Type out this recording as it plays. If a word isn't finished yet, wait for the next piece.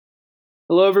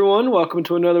Hello, everyone. Welcome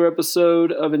to another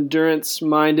episode of Endurance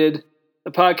Minded,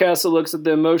 a podcast that looks at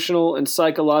the emotional and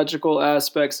psychological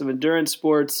aspects of endurance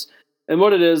sports and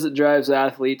what it is that drives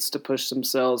athletes to push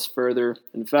themselves further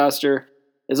and faster.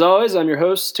 As always, I'm your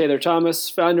host, Taylor Thomas,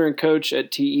 founder and coach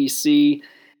at TEC,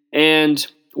 and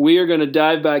we are going to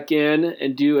dive back in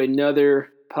and do another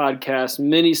podcast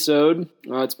mini-sode.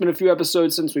 It's been a few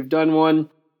episodes since we've done one.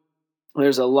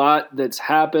 There's a lot that's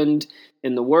happened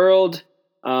in the world.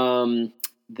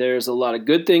 There's a lot of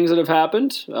good things that have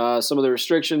happened. Some of the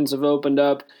restrictions have opened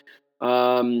up,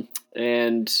 and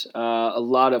a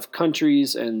lot of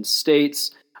countries and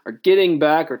states are getting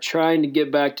back or trying to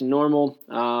get back to normal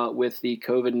with the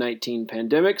COVID-19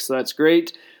 pandemic, so that's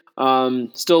great.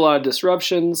 Still a lot of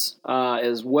disruptions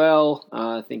as well.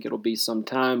 I think it'll be some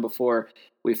time before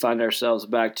we find ourselves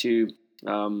back to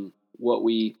what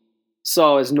we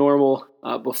saw as normal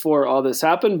before all this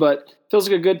happened, but feels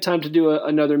like a good time to do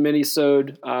another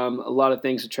mini-sode. A lot of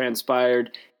things have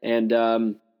transpired, and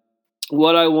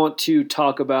what I want to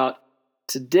talk about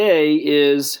today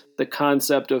is the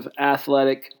concept of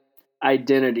athletic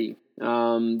identity.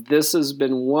 This has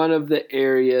been one of the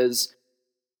areas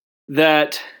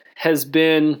that has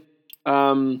been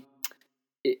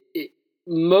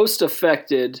most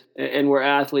affected and where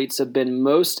athletes have been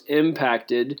most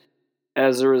impacted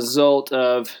as a result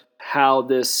of how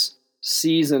this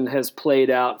season has played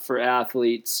out for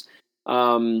athletes.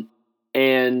 And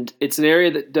it's an area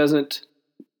that doesn't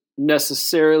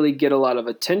necessarily get a lot of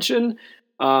attention.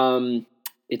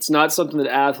 It's not something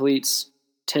that athletes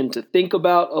tend to think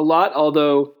about a lot,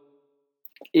 although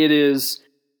it is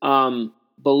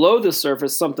below the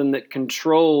surface something that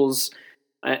controls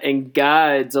and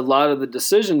guides a lot of the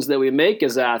decisions that we make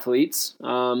as athletes.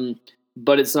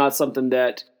 But it's not something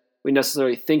that we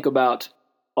necessarily think about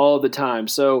all the time.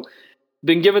 So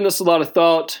been giving this a lot of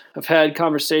thought. I've had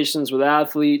conversations with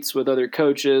athletes, with other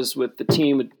coaches, with the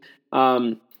team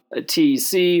at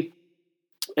TEC,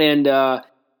 and I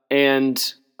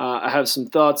have some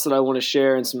thoughts that I want to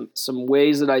share and some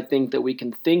ways that I think that we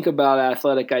can think about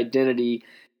athletic identity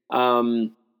to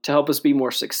help us be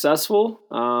more successful,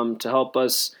 to help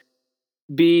us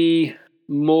be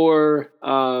more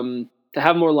to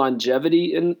have more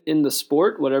longevity in the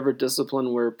sport, whatever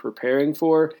discipline we're preparing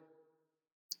for.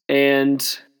 And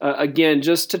again,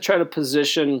 just to try to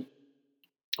position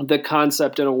the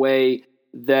concept in a way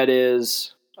that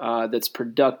is that's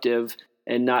productive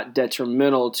and not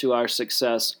detrimental to our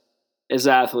success as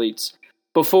athletes.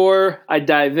 Before I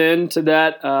dive into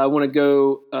that, I want to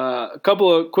go a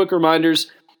couple of quick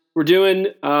reminders. We're doing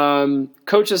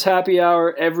Coach's Happy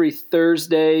Hour every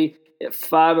Thursday at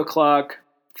 5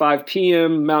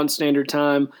 p.m. Mountain Standard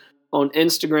Time on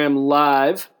Instagram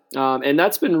Live. And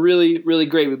that's been really, really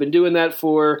great. We've been doing that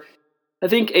for, I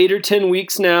think, 8 or 10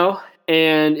 weeks now,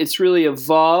 and it's really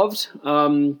evolved.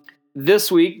 This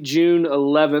week, June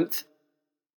 11th,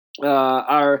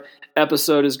 our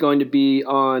episode is going to be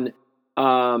on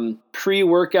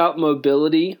pre-workout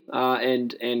mobility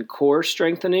and core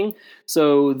strengthening.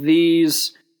 So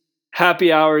these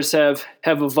happy hours have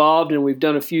evolved, and we've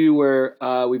done a few where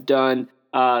we've done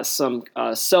some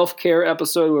self-care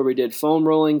episode where we did foam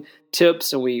rolling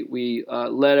tips, and we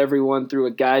led everyone through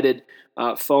a guided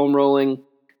foam rolling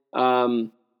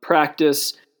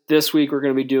practice. This week we're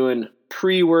going to be doing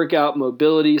pre-workout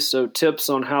mobility, so tips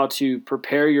on how to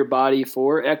prepare your body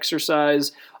for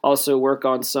exercise, also work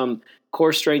on some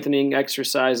core strengthening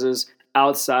exercises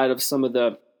outside of some of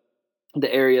the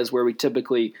areas where we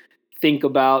typically think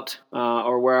about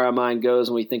or where our mind goes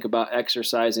when we think about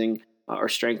exercising or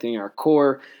strengthening our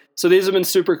core. So these have been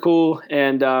super cool,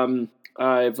 and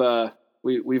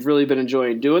we've really been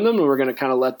enjoying doing them, and we're going to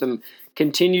kind of let them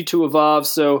continue to evolve.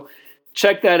 So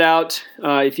check that out.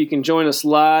 If you can join us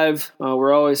live,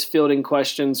 we're always fielding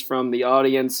questions from the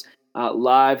audience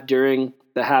live during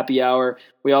the happy hour.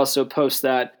 We also post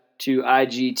that to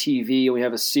IGTV, and we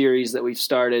have a series that we've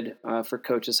started for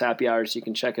Coaches Happy Hour, so you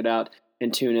can check it out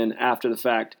and tune in after the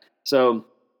fact. So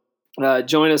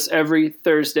join us every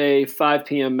Thursday, 5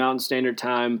 p.m. Mountain Standard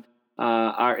Time.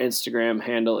 Our Instagram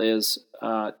handle is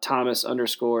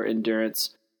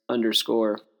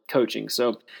Thomas_endurance_coaching. So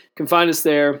you can find us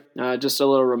there. Just a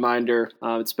little reminder.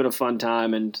 It's been a fun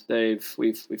time, and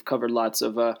we've covered lots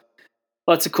of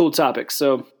cool topics.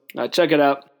 So check it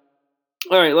out.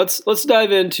 All right, let's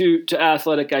dive into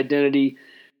athletic identity.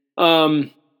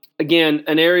 Again,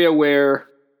 an area where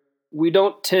we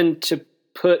don't tend to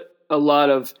put a lot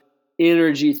of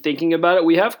energy thinking about it.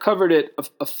 We have covered it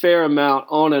a fair amount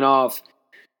on and off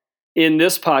in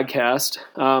this podcast.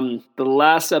 The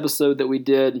last episode that we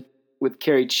did with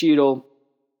Carrie Cheadle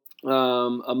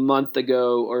a month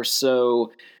ago or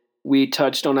so, we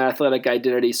touched on athletic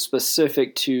identity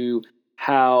specific to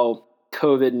how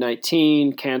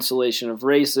COVID-19, cancellation of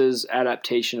races,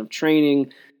 adaptation of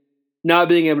training, not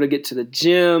being able to get to the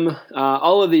gym,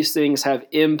 all of these things have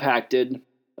impacted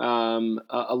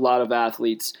a lot of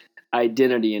athletes'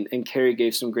 identity. And Carrie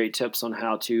gave some great tips on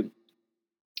how to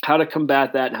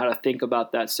combat that and how to think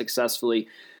about that successfully.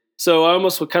 So I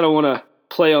almost kind of want to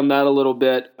play on that a little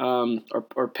bit,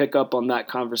 or pick up on that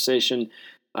conversation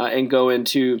and go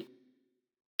into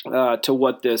to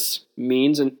what this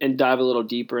means and dive a little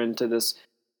deeper into this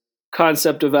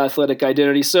concept of athletic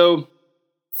identity. So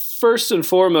first and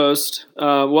foremost,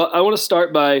 I want to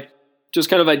start by just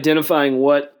kind of identifying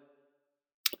what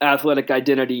athletic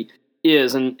identity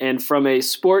is. And from a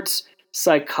sports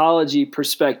psychology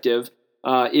perspective,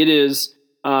 it is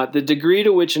the degree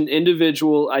to which an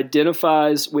individual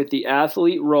identifies with the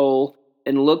athlete role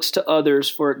and looks to others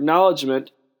for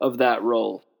acknowledgement of that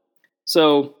role.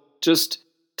 So just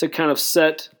to kind of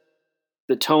set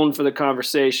the tone for the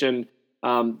conversation,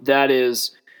 that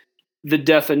is the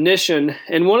definition.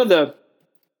 And one of the,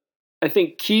 I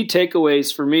think, key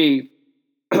takeaways for me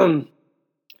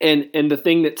and the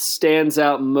thing that stands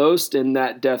out most in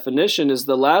that definition is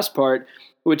the last part,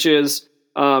 which is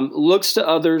looks to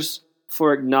others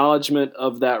for acknowledgement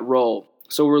of that role.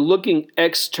 So we're looking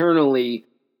externally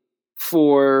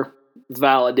for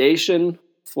validation,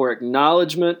 for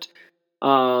acknowledgement,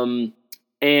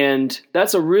 and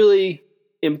that's a really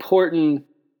important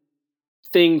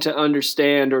thing to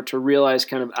understand or to realize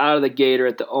kind of out of the gate or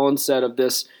at the onset of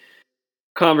this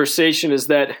conversation, is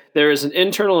that there is an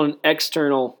internal and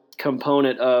external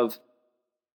component of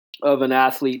an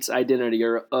athlete's identity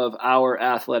or of our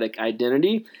athletic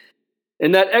identity.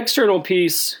 And that external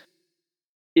piece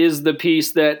is the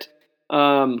piece that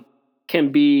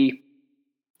can be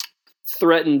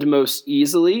threatened most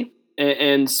easily,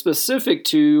 and specific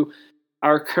to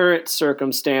our current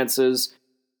circumstances,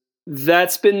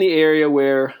 that's been the area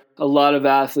where a lot of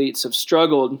athletes have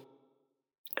struggled.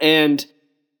 And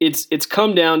it's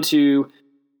come down to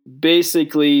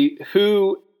basically,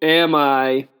 who am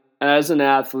I as an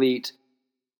athlete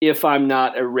if I'm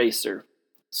not a racer?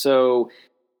 So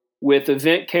with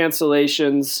event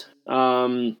cancellations,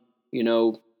 for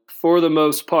the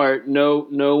most part, no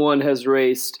one has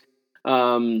raced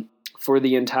for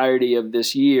the entirety of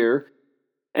this year.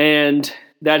 And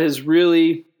that has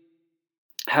really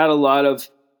had a lot of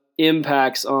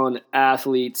impacts on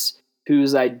athletes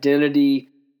whose identity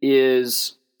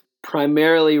is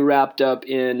primarily wrapped up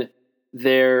in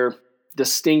their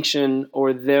distinction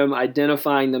or them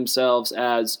identifying themselves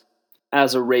as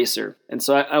a racer. And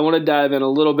so I want to dive in a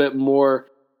little bit more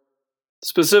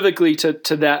specifically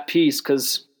to that piece,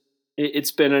 because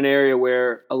it's been an area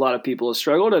where a lot of people have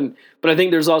struggled. But I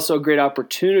think there's also a great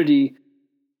opportunity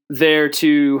there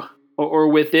or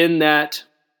within that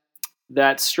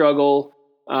struggle,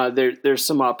 there's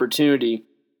some opportunity.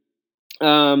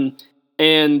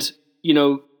 And,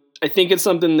 I think it's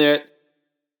something that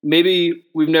maybe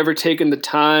we've never taken the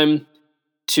time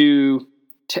to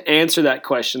answer that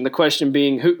question. The question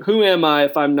being, who am I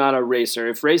if I'm not a racer?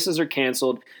 If races are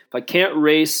canceled, if I can't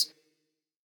race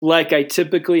like I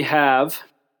typically have,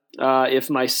 if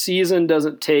my season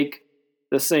doesn't take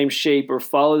the same shape or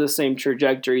follow the same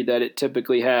trajectory that it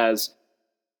typically has,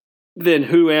 then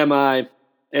who am I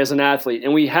as an athlete?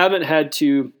 And we haven't had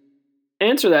to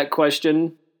answer that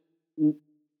question,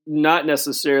 not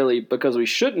necessarily because we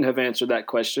shouldn't have answered that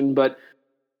question, but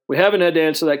we haven't had to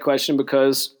answer that question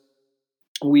because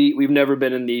we've never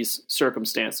been in these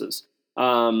circumstances.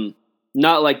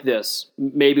 Not like this.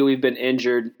 Maybe we've been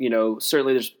injured,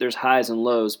 certainly there's highs and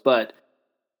lows, but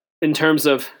in terms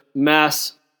of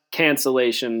mass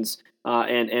cancellations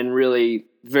and really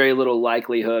very little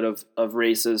likelihood of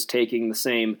races taking the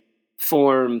same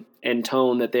form and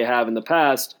tone that they have in the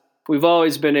past, we've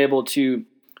always been able to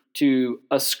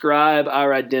ascribe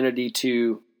our identity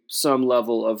to some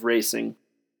level of racing.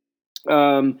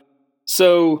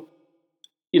 So,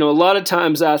 a lot of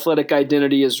times athletic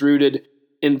identity is rooted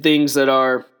in things that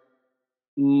are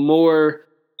more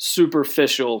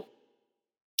superficial.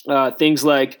 Things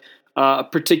like a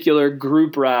particular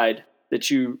group ride that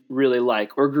you really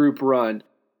like, or group run.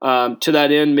 To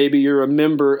that end, maybe you're a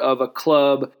member of a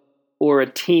club or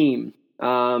a team,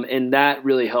 and that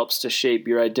really helps to shape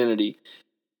your identity.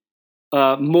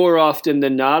 More often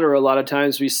than not, or a lot of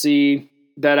times, we see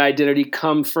that identity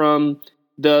come from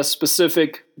the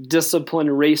specific discipline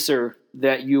racer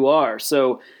that you are.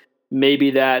 So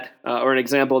maybe that, or an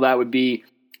example of that would be,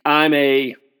 I'm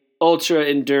a ultra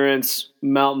endurance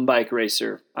mountain bike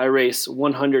racer. I race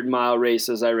 100-mile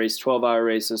races. I race 12-hour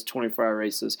races, 24-hour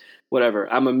races,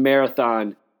 whatever. I'm a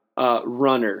marathon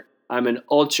runner. I'm an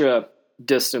ultra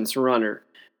distance runner.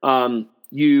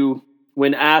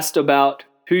 When asked about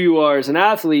who you are as an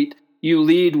athlete, you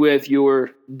lead with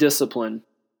your discipline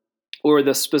or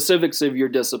the specifics of your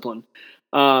discipline.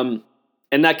 And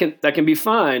that can be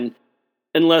fine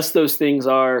unless those things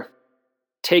are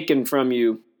taken from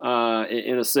you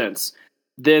in a sense.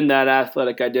 Then that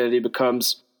athletic identity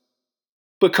becomes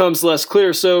less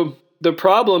clear. So the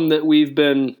problem that we've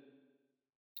been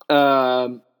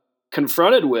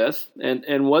confronted with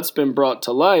and what's been brought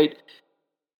to light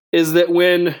is that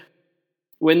when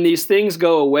these things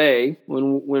go away,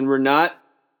 when we're not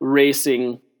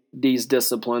racing these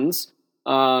disciplines,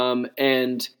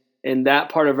 and that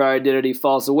part of our identity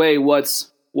falls away,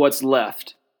 what's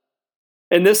left?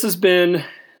 And this has been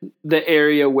the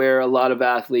area where a lot of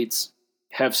athletes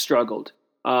have struggled,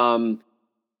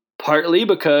 partly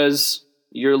because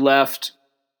you're left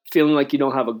feeling like you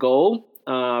don't have a goal,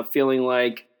 feeling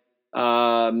like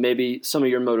maybe some of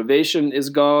your motivation is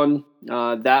gone.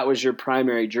 That was your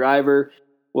primary driver,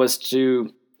 was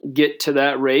to get to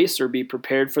that race or be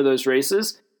prepared for those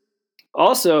races.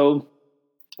 Also,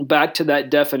 back to that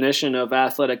definition of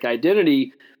athletic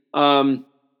identity,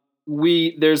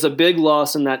 there's a big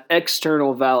loss in that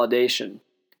external validation.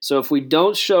 So if we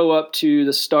don't show up to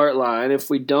the start line, if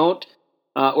we don't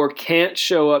or can't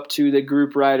show up to the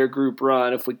group ride or group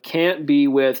run, if we can't be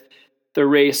with the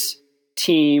race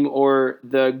team or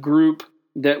the group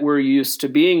that we're used to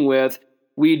being with,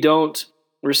 we don't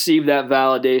receive that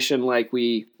validation like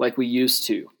we used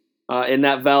to. And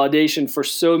that validation for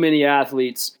so many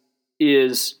athletes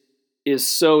is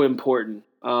so important.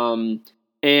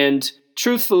 And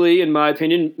truthfully, in my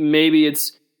opinion, maybe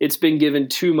it's been given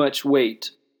too much weight.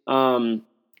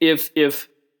 If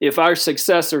our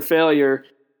success or failure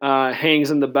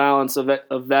hangs in the balance of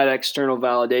that external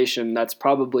validation, that's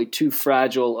probably too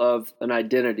fragile of an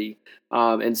identity.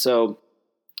 And so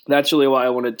that's really why I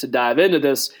wanted to dive into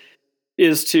this,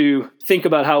 is to think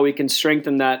about how we can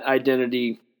strengthen that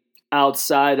identity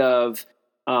outside of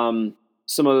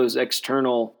some of those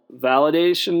external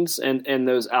validations and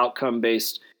those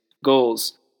outcome-based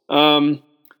goals.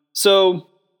 So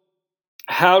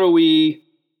how do we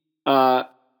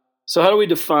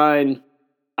define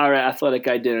our athletic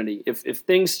identity? If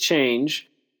things change,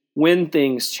 when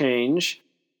things change,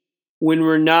 when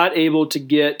we're not able to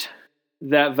get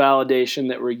that validation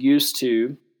that we're used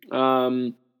to,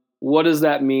 what does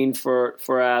that mean for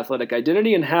our athletic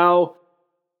identity, and how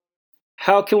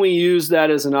can we use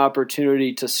that as an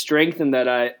opportunity to strengthen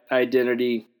that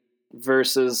identity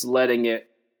versus letting it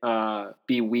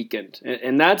be weakened?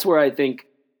 And that's where I think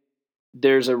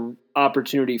there's an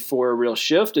opportunity for a real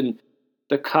shift. And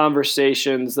the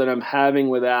conversations that I'm having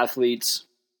with athletes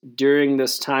during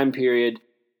this time period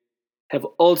have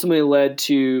ultimately led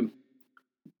to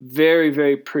very,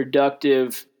 very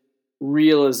productive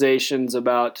realizations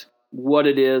about what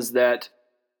it is that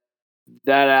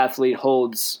athlete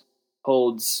holds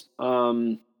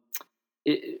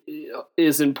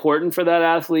is important for that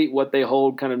athlete, what they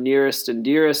hold kind of nearest and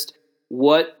dearest,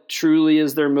 what truly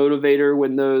is their motivator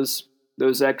when those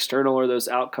external or those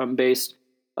outcome-based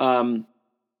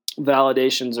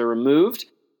validations are removed.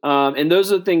 And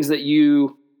those are the things that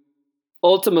you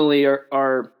ultimately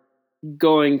are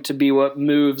going to be what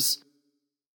moves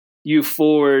you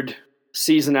forward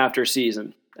season after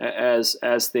season as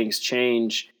things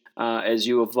change, as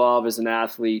you evolve as an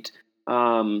athlete.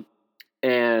 So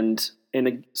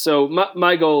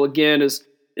my goal again is,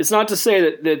 it's not to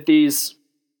say that these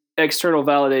external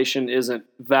validation isn't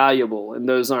valuable and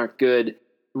those aren't good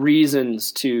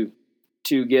reasons to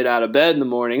get out of bed in the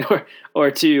morning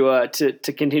or to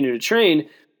continue to train.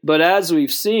 But as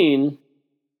we've seen,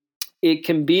 it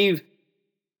can be,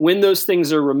 when those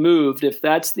things are removed, if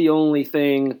that's the only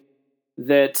thing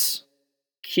that's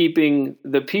keeping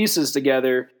the pieces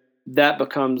together, that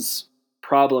becomes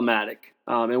problematic.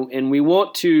 And we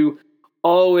want to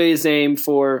always aim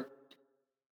for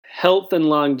health and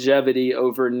longevity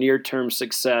over near-term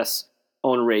success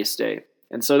on race day.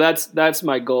 And so that's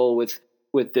my goal with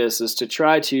this, is to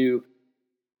try to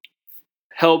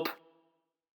help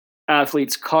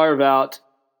athletes carve out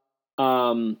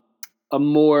a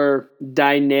more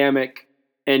dynamic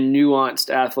and nuanced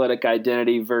athletic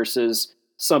identity versus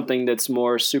something that's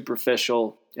more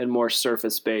superficial and more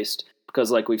surface-based.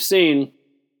 Because like we've seen,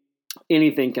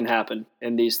 anything can happen,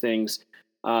 and these things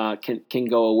can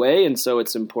go away. And so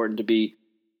it's important to be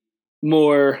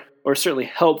more, or certainly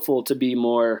helpful to be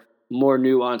more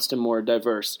nuanced and more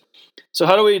diverse. So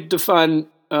how do we define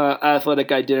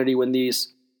athletic identity when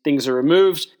these things are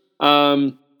removed.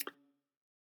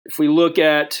 If we look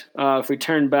at, if we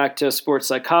turn back to sports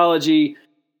psychology,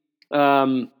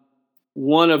 one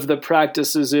of the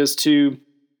practices is to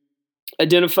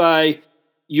identify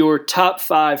your top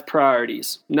 5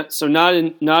 priorities. So not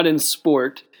in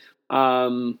sport,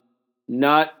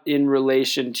 not in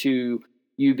relation to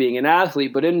you being an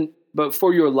athlete, but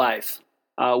for your life.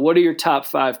 What are your top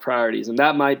 5 priorities? And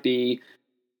that might be,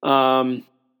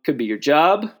 could be your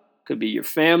job, could be your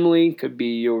family, could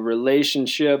be your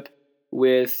relationship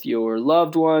with your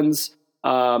loved ones.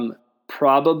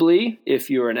 Probably, if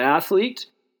you're an athlete,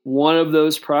 one of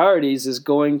those priorities is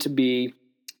going to be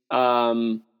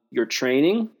your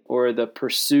training or the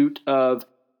pursuit of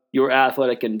your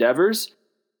athletic endeavors.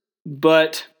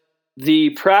 But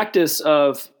the practice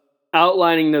of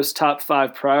outlining those top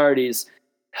 5 priorities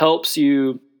helps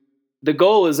you. The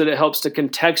goal is that it helps to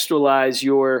contextualize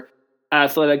your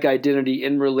athletic identity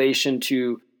in relation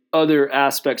to other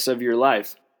aspects of your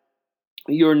life.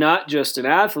 You're not just an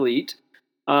athlete.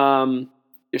 You're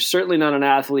certainly not an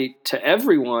athlete to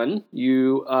everyone.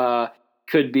 You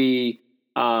could be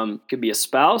a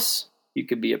spouse. You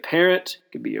could be a parent.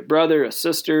 You could be a brother, a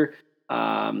sister.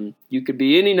 You could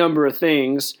be any number of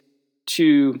things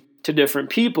to different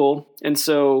people. And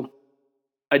so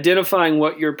identifying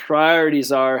what your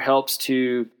priorities are helps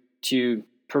to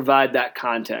provide that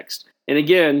context. And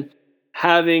again,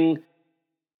 having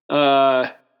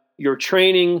your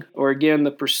training or, again,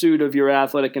 the pursuit of your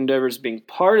athletic endeavors being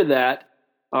part of that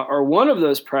or one of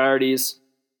those priorities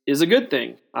is a good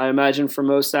thing. I imagine for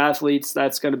most athletes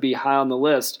that's going to be high on the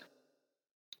list.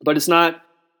 But it's not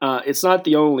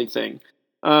the only thing.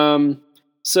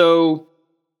 So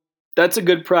that's a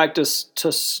good practice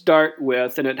to start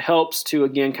with, and it helps to,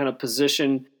 again, kind of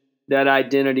position that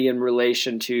identity in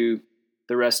relation to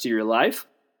the rest of your life.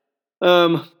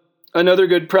 Another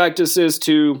good practice is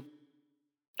to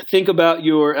think about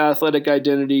your athletic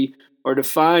identity or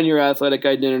define your athletic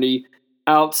identity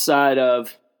outside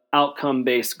of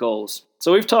outcome-based goals.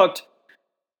 So we've talked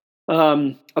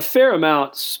a fair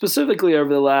amount, specifically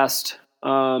over the last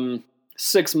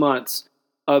 6 months,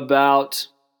 about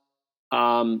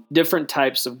different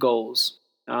types of goals,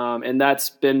 and that's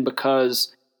been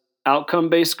because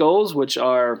outcome-based goals, which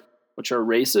are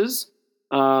races,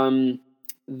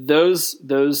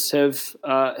 those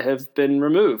have been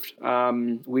removed.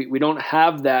 We don't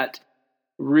have that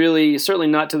really, certainly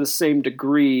not to the same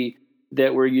degree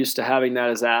that we're used to having that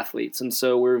as athletes, and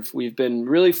so we've been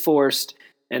really forced.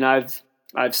 And I've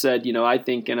said, I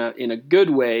think in a good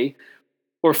way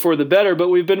or for the better, but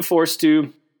we've been forced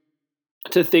to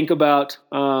think about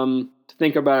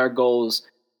our goals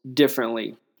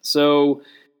differently. So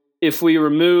if we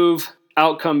remove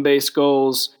outcome-based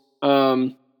goals,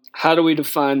 how do we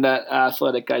define that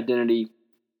athletic identity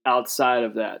outside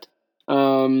of that?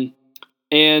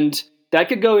 And that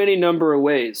could go any number of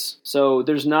ways. So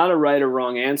there's not a right or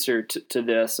wrong answer to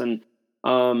this. And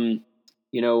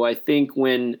I think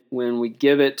when we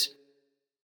give it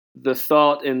the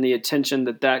thought and the attention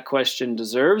that question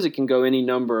deserves, it can go any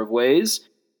number of ways.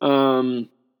 But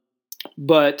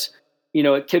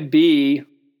it could be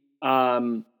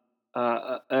an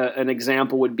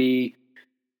example would be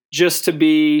just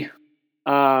to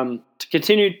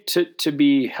continue to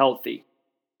be healthy,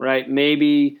 right?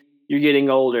 Maybe you're getting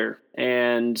older,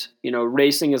 and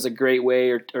racing is a great way,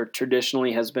 or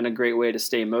traditionally has been a great way to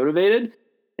stay motivated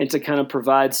and to kind of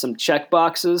provide some check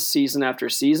boxes season after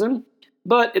season.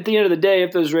 But at the end of the day,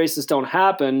 if those races don't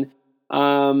happen,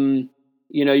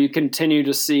 you continue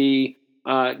to see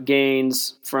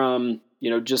gains from,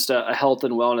 just a health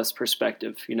and wellness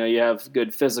perspective. You have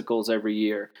good physicals every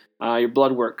year. Your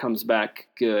blood work comes back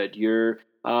good. You're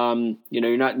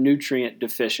not nutrient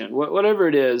deficient. Whatever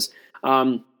it is,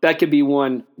 that could be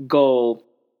one goal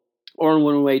or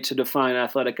one way to define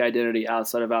athletic identity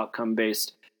outside of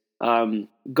outcome-based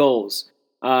goals.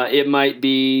 It might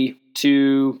be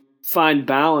to find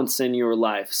balance in your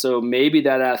life. So maybe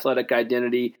that athletic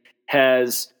identity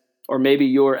maybe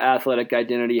your athletic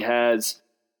identity has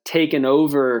taken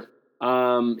over.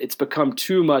 It's become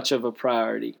too much of a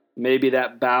priority. Maybe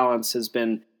that balance has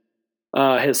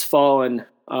fallen,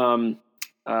 out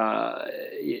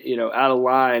of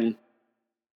line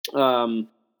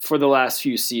for the last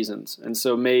few seasons. And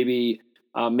so maybe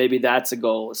that's a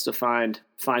goal, is to find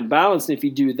balance. And if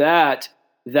you do that,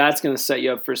 that's going to set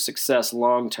you up for success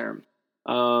long term.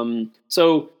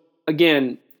 So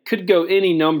again, could go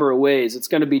any number of ways. It's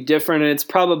going to be different, and it's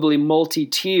probably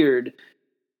multi-tiered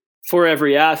for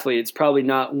every athlete. It's probably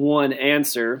not one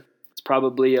answer. It's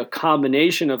probably a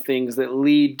combination of things that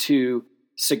lead to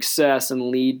success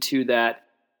and lead to that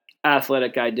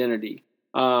athletic identity.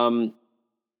 A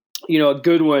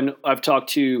good one, I've talked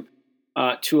to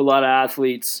a lot of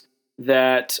athletes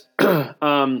that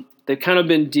they've kind of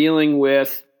been dealing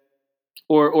with,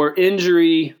 or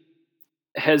injury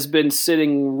has been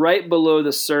sitting right below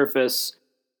the surface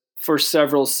for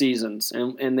several seasons,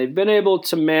 and they've been able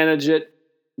to manage it,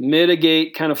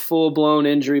 mitigate kind of full-blown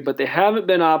injury, but they haven't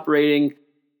been operating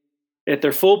at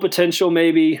their full potential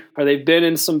maybe, or they've been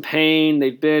in some pain.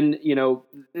 They've been,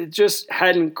 it just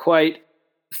hadn't quite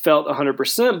felt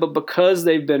 100%, but because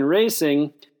they've been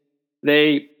racing,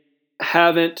 they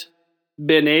haven't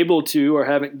been able to, or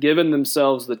haven't given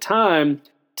themselves the time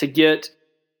to get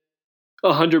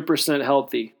 100%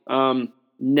 healthy.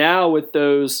 Now with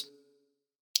those,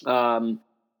 in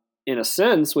a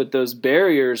sense, with those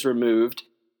barriers removed,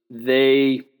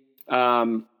 their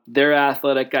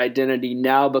athletic identity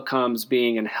now becomes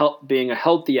being a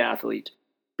healthy athlete,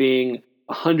 being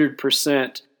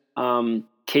 100%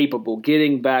 capable,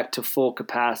 getting back to full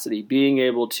capacity, being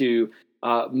able to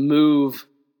move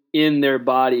in their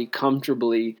body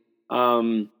comfortably.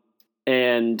 And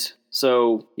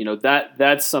so,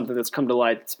 that's something that's come to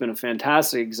light. It's been a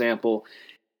fantastic example,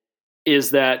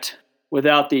 is that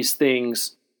without these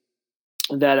things,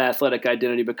 that athletic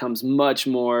identity becomes much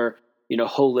more,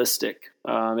 holistic,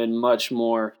 and much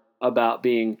more about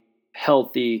being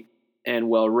healthy and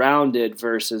well-rounded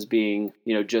versus being,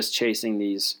 just chasing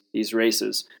these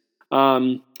races.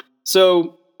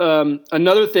 So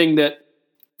another thing that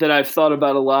I've thought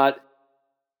about a lot,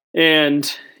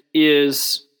 and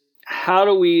is how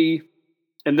do we,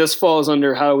 and this falls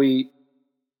under how we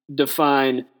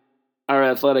define our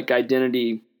athletic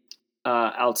identity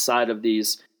outside of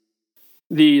these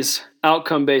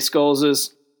outcome-based goals,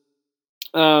 is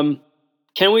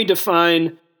can we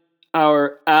define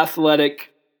our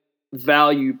athletic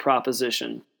value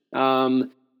proposition?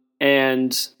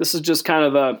 And this is just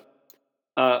kind of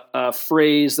a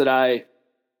phrase that I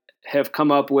have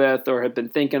come up with or have been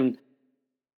thinking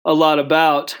a lot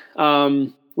about.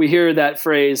 We hear that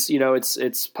phrase,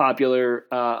 it's popular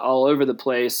all over the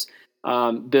place,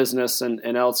 business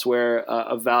and elsewhere,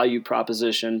 a value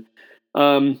proposition.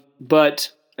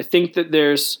 But I think that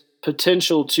there's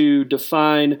potential to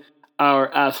define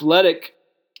our athletic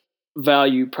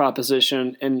value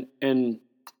proposition. And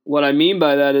what I mean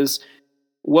by that is,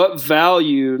 what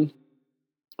value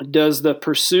does the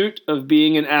pursuit of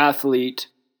being an athlete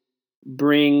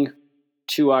bring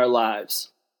to our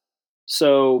lives?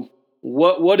 So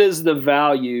what is the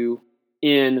value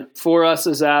for us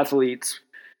as athletes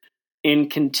in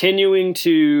continuing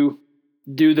to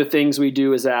do the things we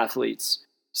do as athletes?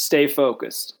 Stay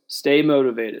focused, stay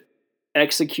motivated,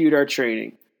 execute our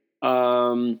training,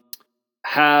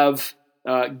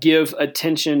 give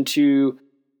attention to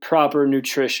proper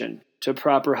nutrition, to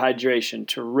proper hydration,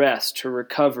 to rest, to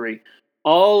recovery,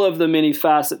 all of the many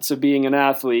facets of being an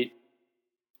athlete.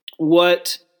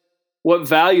 What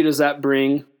value does that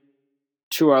bring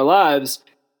to our lives?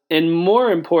 And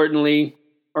more importantly,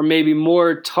 or maybe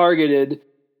more targeted,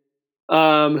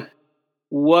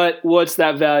 what's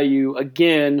that value?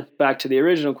 Again, back to the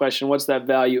original question, what's that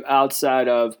value outside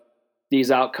of these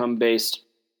outcome-based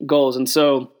goals? And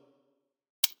so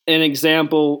an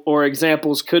example or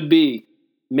examples could be,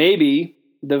 maybe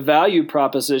the value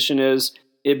proposition is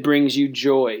it brings you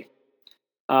joy.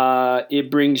 It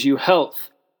brings you health.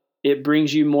 It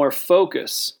brings you more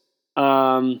focus.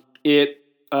 It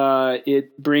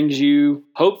brings you,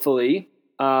 hopefully,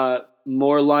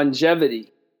 more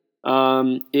longevity.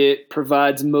 It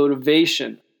provides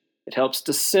motivation. It helps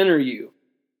to center you.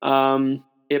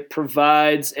 It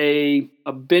provides a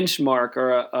benchmark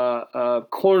or a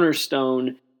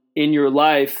cornerstone in your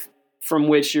life from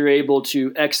which you're able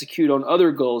to execute on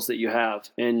other goals that you have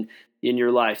in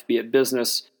your life, be it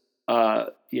business,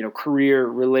 career,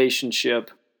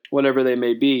 relationship, whatever they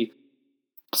may be.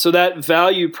 So that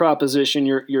value proposition,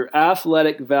 your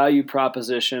athletic value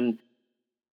proposition,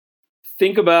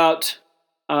 think about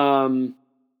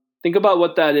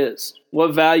what that is.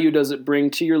 What value does it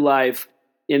bring to your life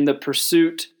in the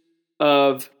pursuit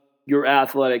of your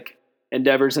athletic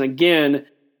endeavors? And again,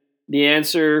 the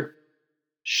answer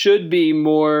should be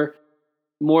more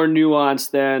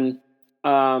nuanced than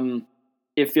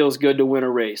it feels good to win a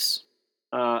race.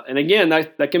 And again,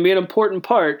 that can be an important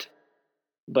part,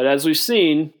 but as we've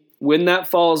seen, when that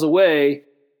falls away,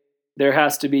 there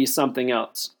has to be something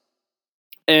else.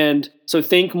 And so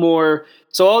think more.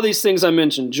 So all these things I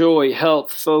mentioned, joy,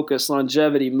 health, focus,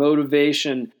 longevity,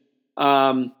 motivation,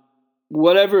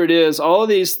 whatever it is, all of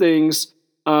these things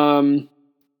are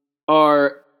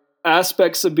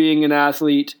aspects of being an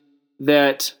athlete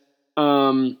that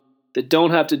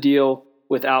don't have to deal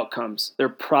with outcomes. They're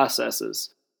processes.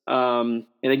 And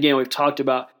again, we've talked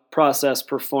about process,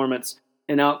 performance,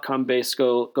 and outcome-based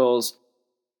goals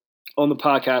on the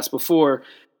podcast before.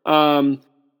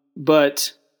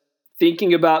 But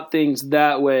thinking about things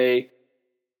that way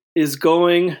is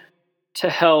going to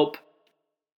help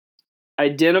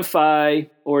identify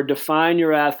or define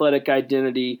your athletic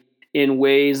identity in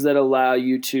ways that allow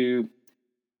you to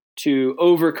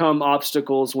overcome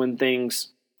obstacles when things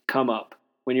come up.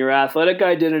 When your athletic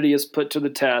identity is put to the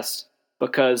test,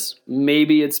 because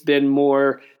maybe it's been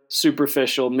more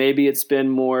superficial, maybe it's been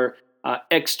more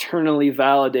externally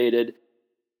validated.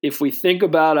 If we think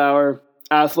about our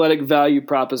athletic value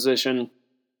proposition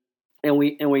and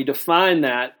we define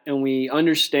that and we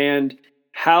understand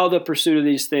how the pursuit of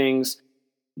these things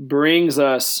brings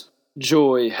us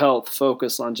joy, health,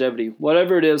 focus, longevity,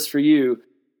 whatever it is for you,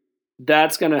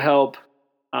 that's going to help.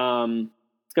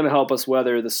 It's going to help us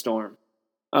weather the storm.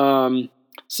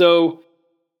 So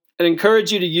I'd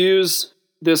encourage you to use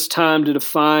this time to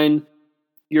define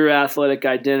your athletic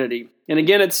identity. And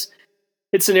again, it's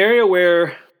an area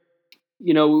where,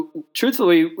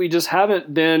 truthfully, we just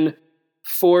haven't been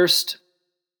forced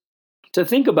to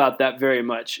think about that very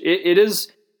much.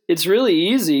 It's really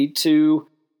easy to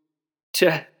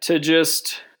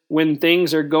just, when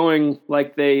things are going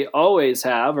like they always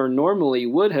have or normally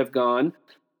would have gone,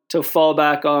 to fall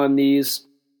back on these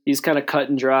kind of cut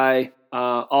and dry,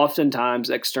 oftentimes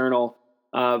external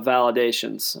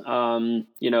validations.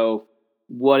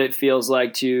 What it feels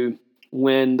like to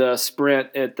win the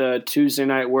sprint at the Tuesday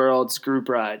Night Worlds group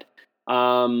ride.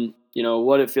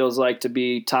 What it feels like to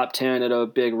be top 10 at a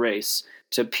big race,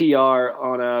 to PR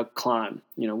on a climb,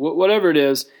 whatever it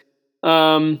is.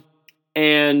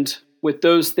 And with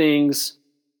those things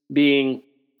being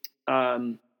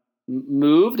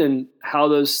moved and how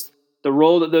the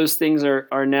role that those things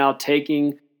are now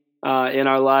taking in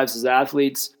our lives as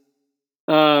athletes,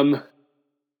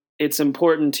 it's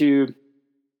important to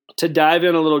dive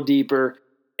in a little deeper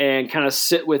and kind of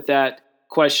sit with that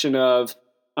question of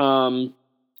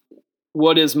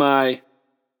what is my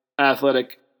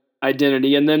athletic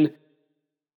identity? And then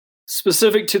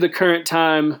specific to the current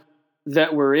time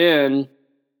that we're in,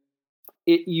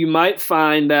 you might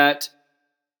find that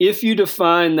if you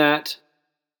define that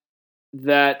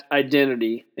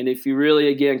identity, and if you really,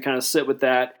 again, kind of sit with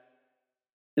that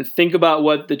and think about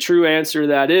what the true answer to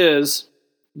that is,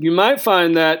 you might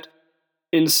find that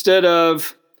instead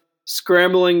of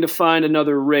scrambling to find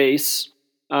another race,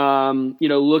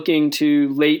 looking to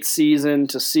late season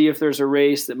to see if there's a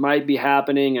race that might be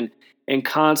happening and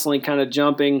constantly kind of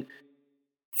jumping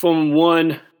from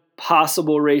one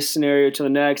possible race scenario to the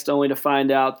next, only to find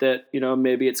out that,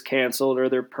 maybe it's canceled or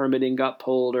their permitting got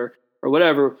pulled or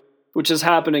whatever, which is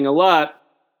happening a lot.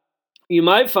 You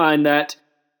might find that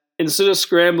instead of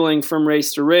scrambling from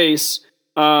race to race,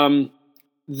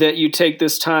 that you take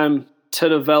this time to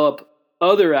develop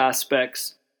other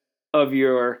aspects of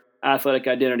your athletic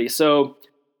identity. So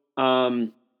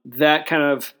that kind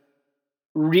of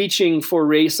reaching for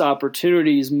race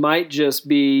opportunities might just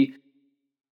be,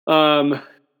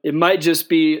 it might just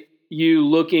be you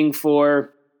looking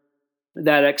for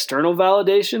that external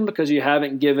validation because you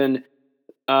haven't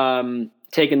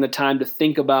taken the time to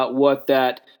think about what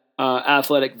that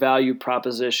athletic value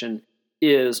proposition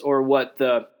is, or what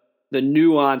the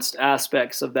nuanced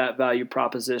aspects of that value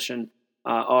proposition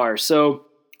are. So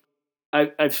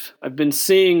I've been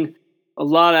seeing a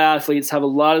lot of athletes have a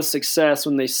lot of success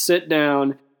when they sit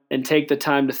down and take the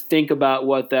time to think about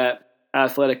what that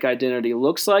athletic identity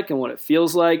looks like and what it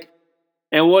feels like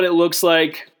and what it looks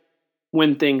like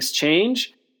when things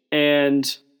change.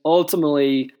 And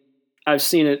ultimately, I've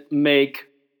seen it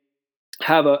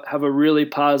have a really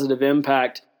positive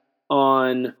impact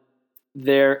on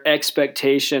their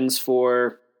expectations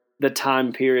for the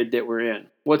time period that we're in.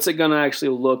 What's it going to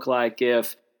actually look like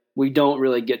if we don't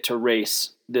really get to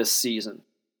race this season,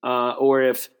 or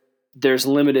if there's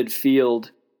limited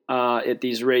field at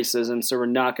these races, and so we're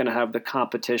not going to have the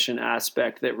competition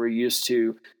aspect that we're used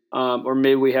to, or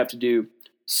maybe we have to do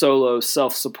solo,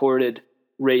 self-supported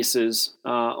races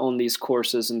on these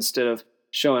courses instead of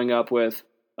showing up with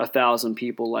 1,000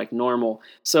 people like normal.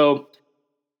 So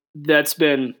that's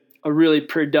been a really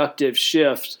productive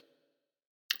shift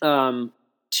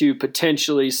to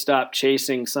potentially stop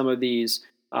chasing some of these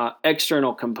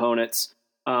external components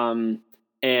and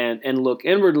look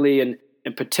inwardly and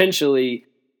potentially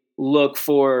look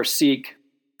for or seek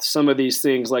some of these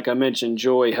things, like I mentioned,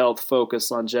 joy, health,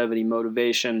 focus, longevity,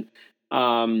 motivation,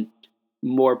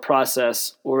 more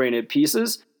process-oriented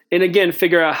pieces. And again,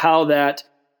 figure out how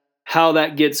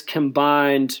that gets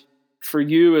combined for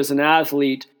you as an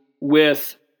athlete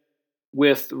with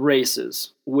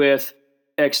races, with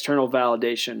external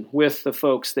validation, with the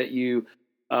folks that you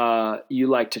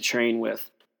like to train with,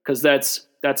 because that's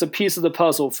a piece of the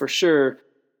puzzle for sure,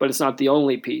 but it's not the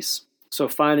only piece. So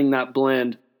finding that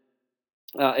blend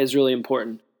is really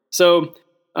important. So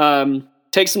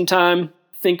take some time,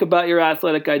 think about your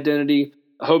athletic identity.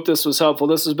 I hope this was helpful.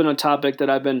 This has been a topic that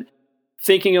I've been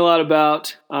thinking a lot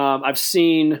about. I've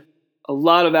seen a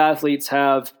lot of athletes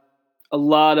have a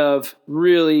lot of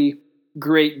really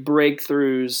great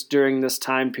breakthroughs during this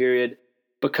time period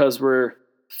because we're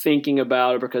thinking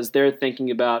about, or because they're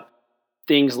thinking about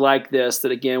things like this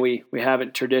that, again, we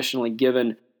haven't traditionally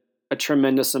given a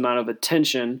tremendous amount of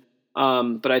attention,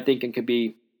 but I think it could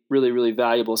be really, really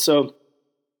valuable. So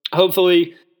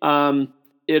hopefully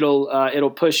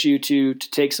it'll push you to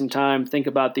take some time, think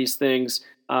about these things,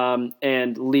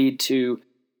 and lead to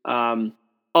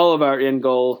all of our end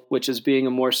goal, which is being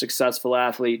a more successful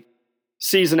athlete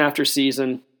season after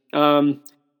season.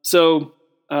 So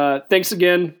thanks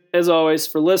again, as always,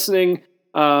 for listening.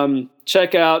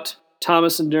 Check out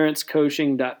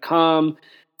thomasendurancecoaching.com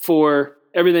for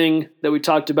everything that we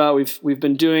talked about. We've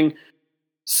been doing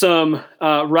some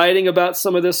writing about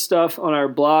some of this stuff on our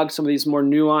blog, some of these more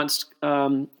nuanced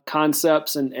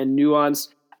concepts and nuanced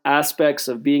aspects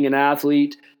of being an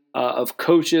athlete, of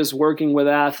coaches working with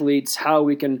athletes, how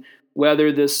we can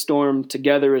weather this storm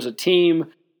together as a team.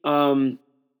 So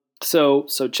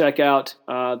check out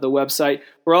the website.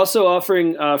 We're also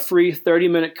offering free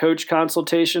 30-minute coach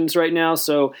consultations right now.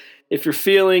 So if you're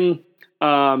feeling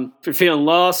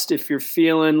lost, if you're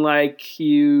feeling like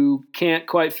you can't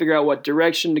quite figure out what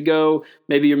direction to go,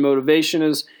 maybe your motivation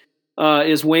is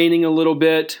waning a little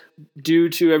bit due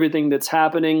to everything that's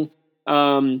happening,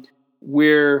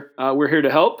 we're here to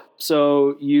help.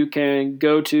 So you can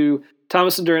go to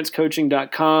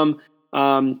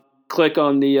thomasendurancecoaching.com, click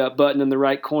on the button in the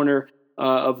right corner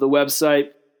of the website,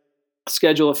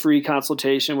 schedule a free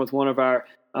consultation with one of our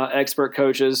expert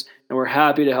coaches, and we're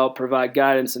happy to help provide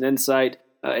guidance and insight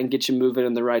and get you moving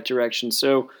in the right direction.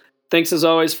 So thanks as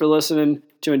always for listening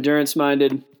to Endurance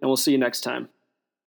Minded, and we'll see you next time.